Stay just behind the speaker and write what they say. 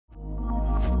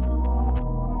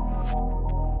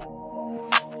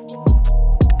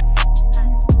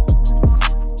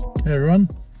Hey everyone,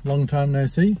 long time no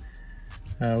see.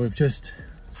 We've just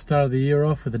started the year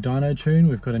off with a dyno tune.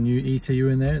 We've got a new ECU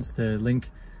in there. It's the Link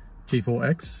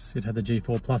G4X. It had the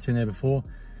G4 Plus in there before.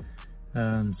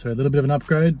 So a little bit of an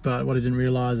upgrade, but what I didn't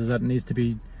realize is that it needs to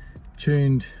be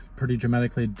tuned pretty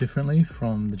dramatically differently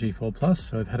from the G4 Plus.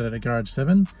 So I've had it at a Garage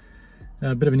 7.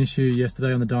 A bit of an issue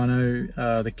yesterday on the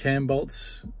dyno. The cam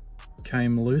bolts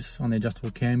came loose on the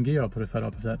adjustable cam gear. I'll put a photo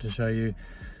up of that to show you.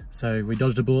 So we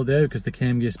dodged a bullet there because the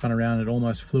cam gear spun around and it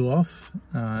almost flew off.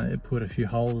 It put a few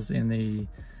holes in the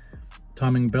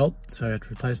timing belt, so I had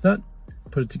to replace that.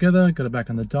 Put it together, got it back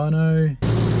on the dyno.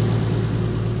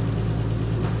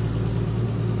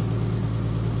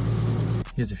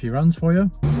 Here's a few runs for you.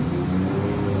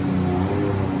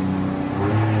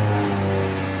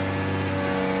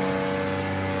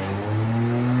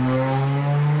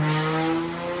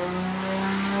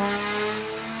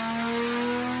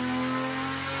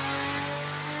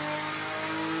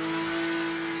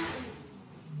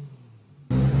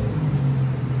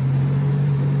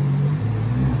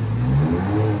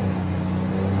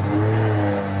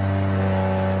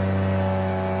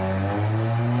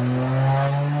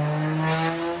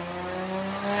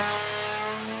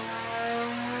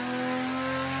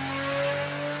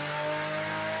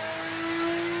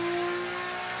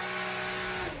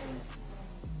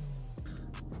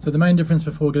 So the main difference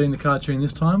before getting the car tuned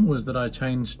this time was that I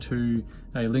changed to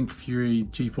a Link Fury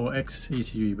G4X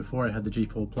ECU before I had the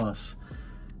G4 Plus.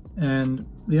 And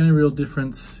the only real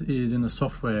difference is in the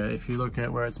software. If you look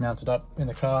at where it's mounted up in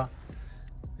the car,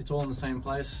 it's all in the same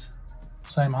place,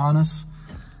 same harness.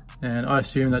 And I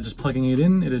assumed that just plugging it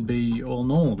in, it'd be all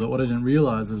normal. But what I didn't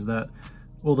realize is that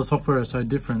all the software is so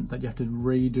different that you have to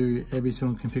redo every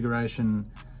single configuration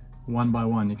one by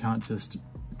one. You can't just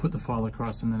put the file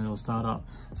across and then it'll start up.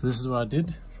 So this is what I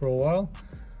did for a while.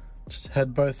 Just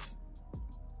had both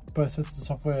sets of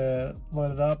software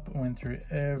loaded up and went through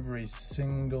every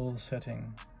single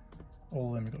setting. All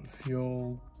of them. We've got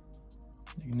fuel,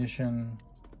 ignition,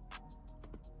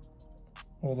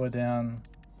 all the way down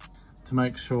to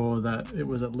make sure that it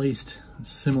was at least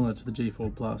similar to the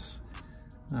G4 Plus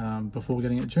before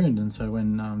getting it tuned. And so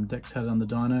when Dex had it on the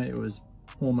dyno, it was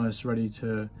almost ready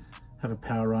to have a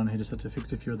power run. He just had to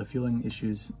fix a few of the fueling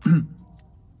issues.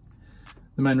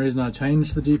 The main reason I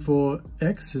changed the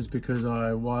G4X is because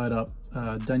I wired up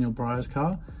Daniel Breyer's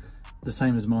car the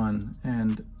same as mine,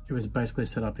 and it was basically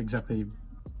set up exactly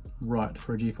right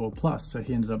for a G4 Plus. So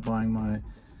he ended up buying my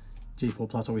G4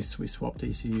 Plus, or we swapped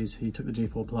ECUs. He took the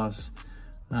G4 Plus.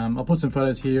 I'll put some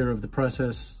photos here of the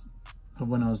process of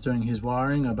when I was doing his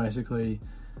wiring. I basically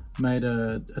made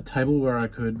a table where I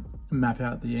could map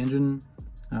out the engine.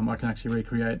 I can actually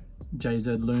recreate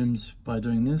JZ looms by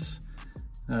doing this.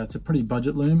 It's a pretty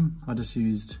budget loom. I just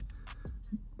used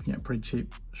pretty cheap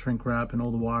shrink wrap, and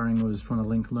all the wiring was from the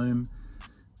Link loom.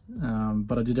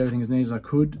 But I did everything as neat as I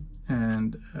could,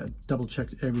 and double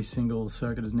checked every single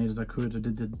circuit as neat as I could. I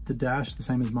did the dash the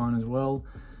same as mine as well.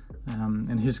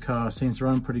 And his car seems to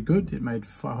run pretty good. It made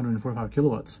 545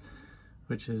 kilowatts,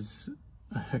 which is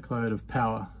a heckload of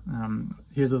power.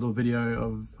 Here's a little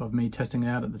video of me testing it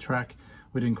out at the track.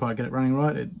 We didn't quite get it running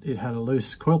right. It had a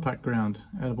loose coil pack ground,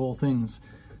 out of all things.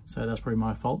 So that's probably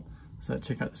my fault. So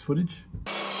check out this footage.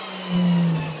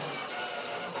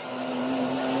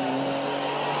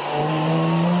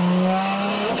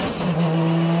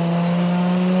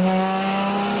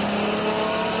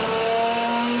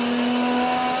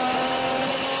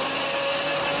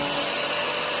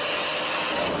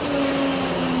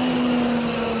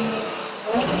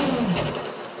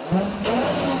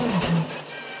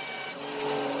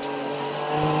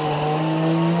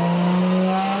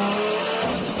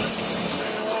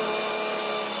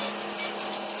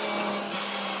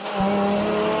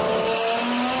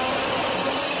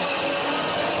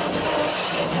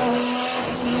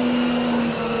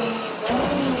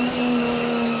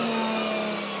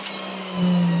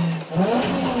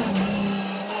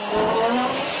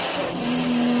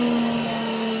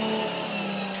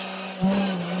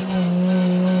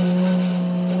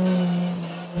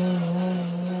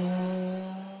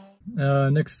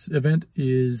 Next event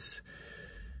is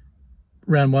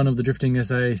round 1 of the Drifting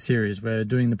SA series. We're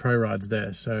doing the pro rides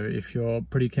there. So if you're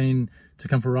pretty keen to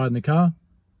come for a ride in the car,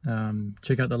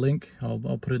 check out the link. I'll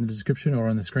put it in the description or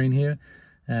on the screen here,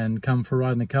 and come for a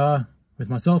ride in the car with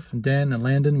myself and Dan and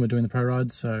Landon. We're doing the pro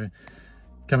rides, so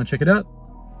come and check it out,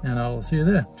 and I'll see you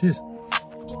there. Cheers.